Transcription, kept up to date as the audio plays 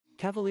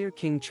Cavalier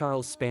King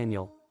Charles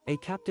Spaniel, a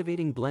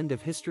captivating blend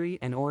of history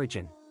and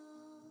origin.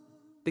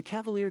 The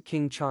Cavalier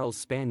King Charles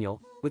Spaniel,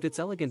 with its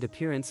elegant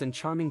appearance and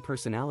charming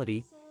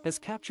personality, has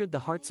captured the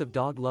hearts of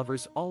dog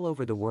lovers all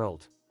over the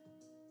world.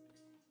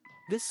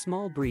 This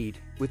small breed,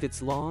 with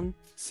its long,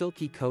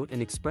 silky coat and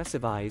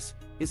expressive eyes,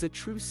 is a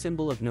true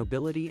symbol of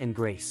nobility and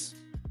grace.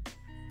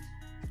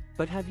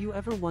 But have you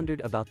ever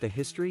wondered about the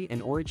history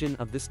and origin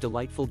of this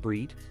delightful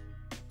breed?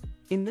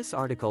 In this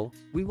article,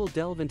 we will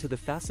delve into the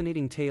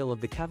fascinating tale of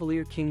the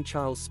Cavalier King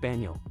Charles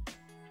Spaniel.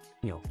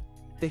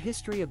 The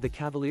history of the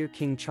Cavalier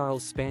King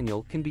Charles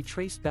Spaniel can be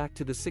traced back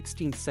to the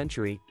 16th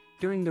century,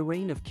 during the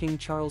reign of King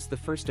Charles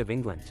I of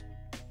England.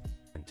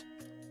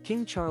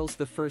 King Charles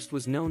I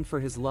was known for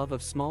his love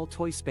of small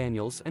toy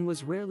spaniels and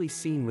was rarely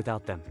seen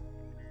without them.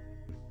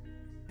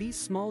 These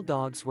small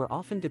dogs were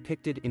often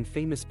depicted in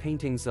famous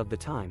paintings of the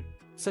time,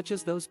 such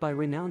as those by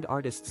renowned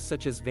artists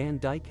such as Van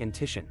Dyck and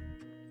Titian.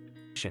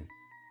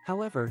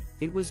 However,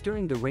 it was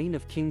during the reign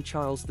of King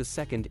Charles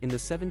II in the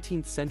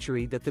 17th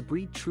century that the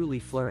breed truly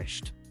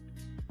flourished.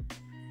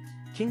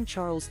 King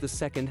Charles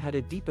II had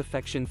a deep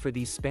affection for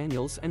these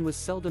spaniels and was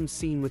seldom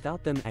seen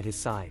without them at his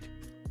side.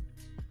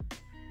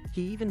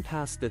 He even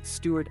passed the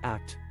Stewart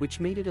Act, which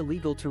made it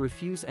illegal to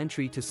refuse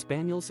entry to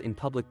spaniels in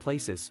public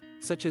places,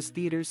 such as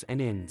theaters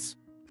and inns.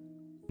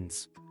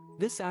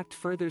 This act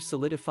further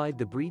solidified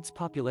the breed's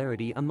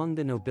popularity among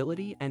the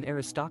nobility and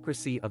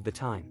aristocracy of the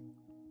time.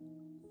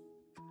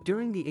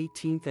 During the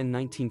 18th and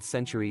 19th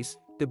centuries,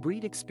 the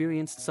breed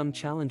experienced some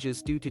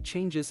challenges due to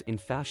changes in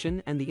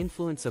fashion and the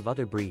influence of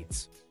other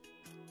breeds.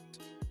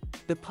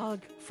 The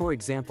pug, for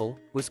example,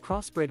 was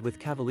crossbred with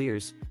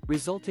Cavaliers,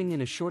 resulting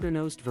in a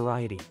shorter-nosed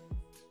variety.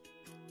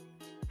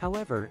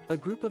 However, a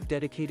group of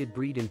dedicated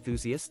breed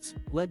enthusiasts,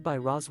 led by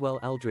Roswell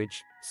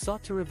Eldridge,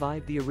 sought to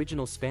revive the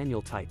original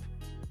spaniel type.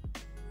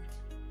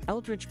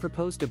 Eldridge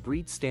proposed a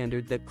breed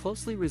standard that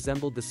closely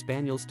resembled the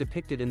spaniels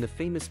depicted in the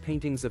famous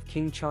paintings of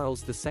King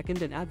Charles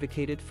II and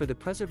advocated for the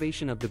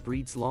preservation of the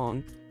breed's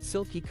long,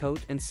 silky coat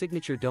and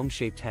signature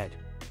dome-shaped head.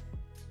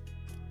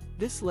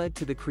 This led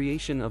to the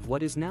creation of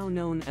what is now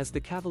known as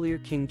the Cavalier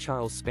King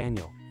Charles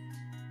Spaniel.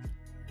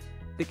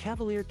 The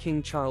Cavalier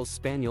King Charles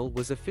Spaniel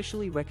was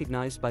officially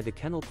recognized by the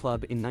Kennel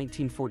Club in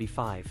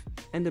 1945,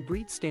 and the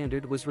breed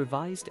standard was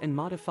revised and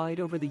modified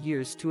over the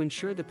years to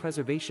ensure the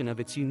preservation of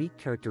its unique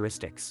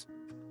characteristics.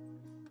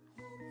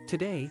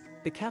 Today,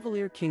 the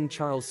Cavalier King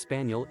Charles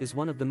Spaniel is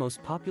one of the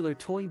most popular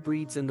toy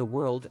breeds in the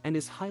world and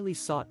is highly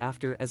sought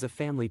after as a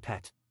family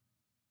pet.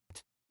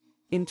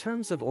 In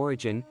terms of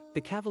origin, the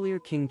Cavalier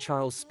King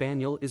Charles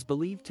Spaniel is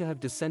believed to have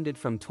descended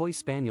from toy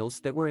spaniels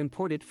that were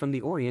imported from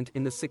the Orient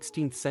in the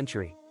 16th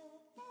century.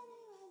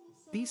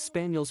 These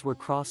spaniels were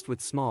crossed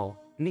with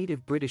small,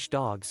 native British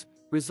dogs,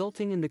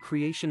 resulting in the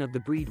creation of the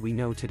breed we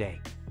know today.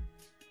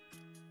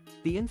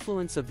 The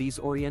influence of these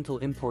Oriental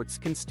imports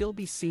can still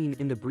be seen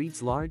in the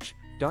breed's large,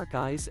 dark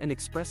eyes and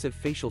expressive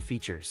facial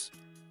features.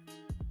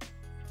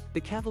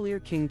 The Cavalier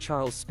King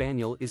Charles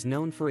Spaniel is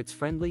known for its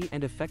friendly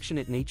and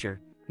affectionate nature,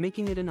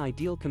 making it an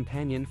ideal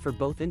companion for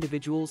both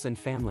individuals and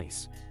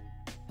families.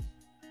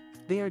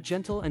 They are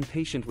gentle and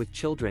patient with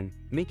children,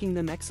 making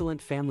them excellent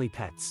family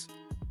pets.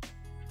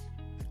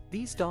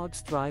 These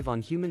dogs thrive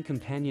on human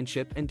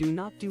companionship and do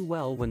not do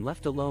well when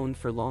left alone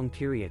for long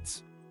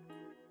periods.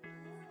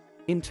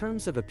 In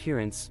terms of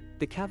appearance,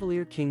 the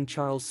Cavalier King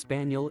Charles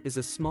Spaniel is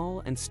a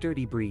small and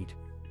sturdy breed.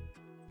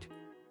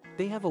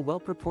 They have a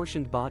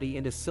well-proportioned body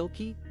and a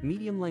silky,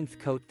 medium-length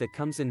coat that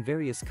comes in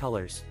various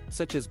colors,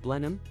 such as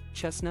blenheim,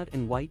 chestnut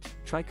and white,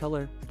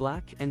 tricolor,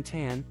 black and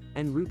tan,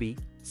 and ruby,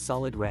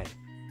 solid red.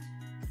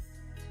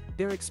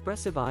 Their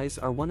expressive eyes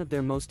are one of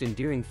their most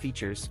endearing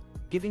features,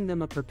 giving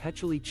them a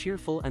perpetually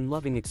cheerful and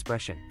loving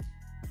expression.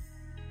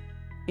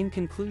 In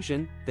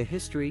conclusion, the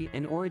history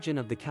and origin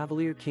of the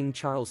Cavalier King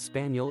Charles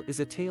Spaniel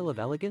is a tale of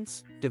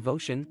elegance,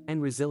 devotion,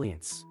 and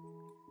resilience.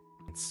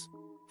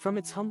 From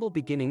its humble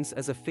beginnings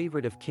as a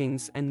favorite of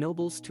kings and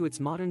nobles to its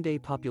modern-day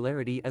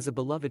popularity as a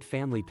beloved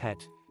family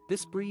pet,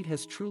 this breed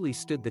has truly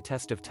stood the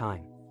test of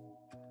time.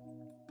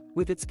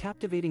 With its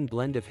captivating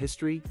blend of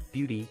history,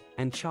 beauty,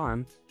 and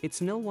charm,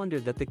 it's no wonder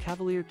that the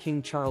Cavalier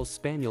King Charles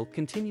Spaniel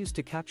continues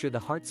to capture the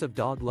hearts of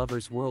dog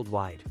lovers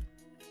worldwide.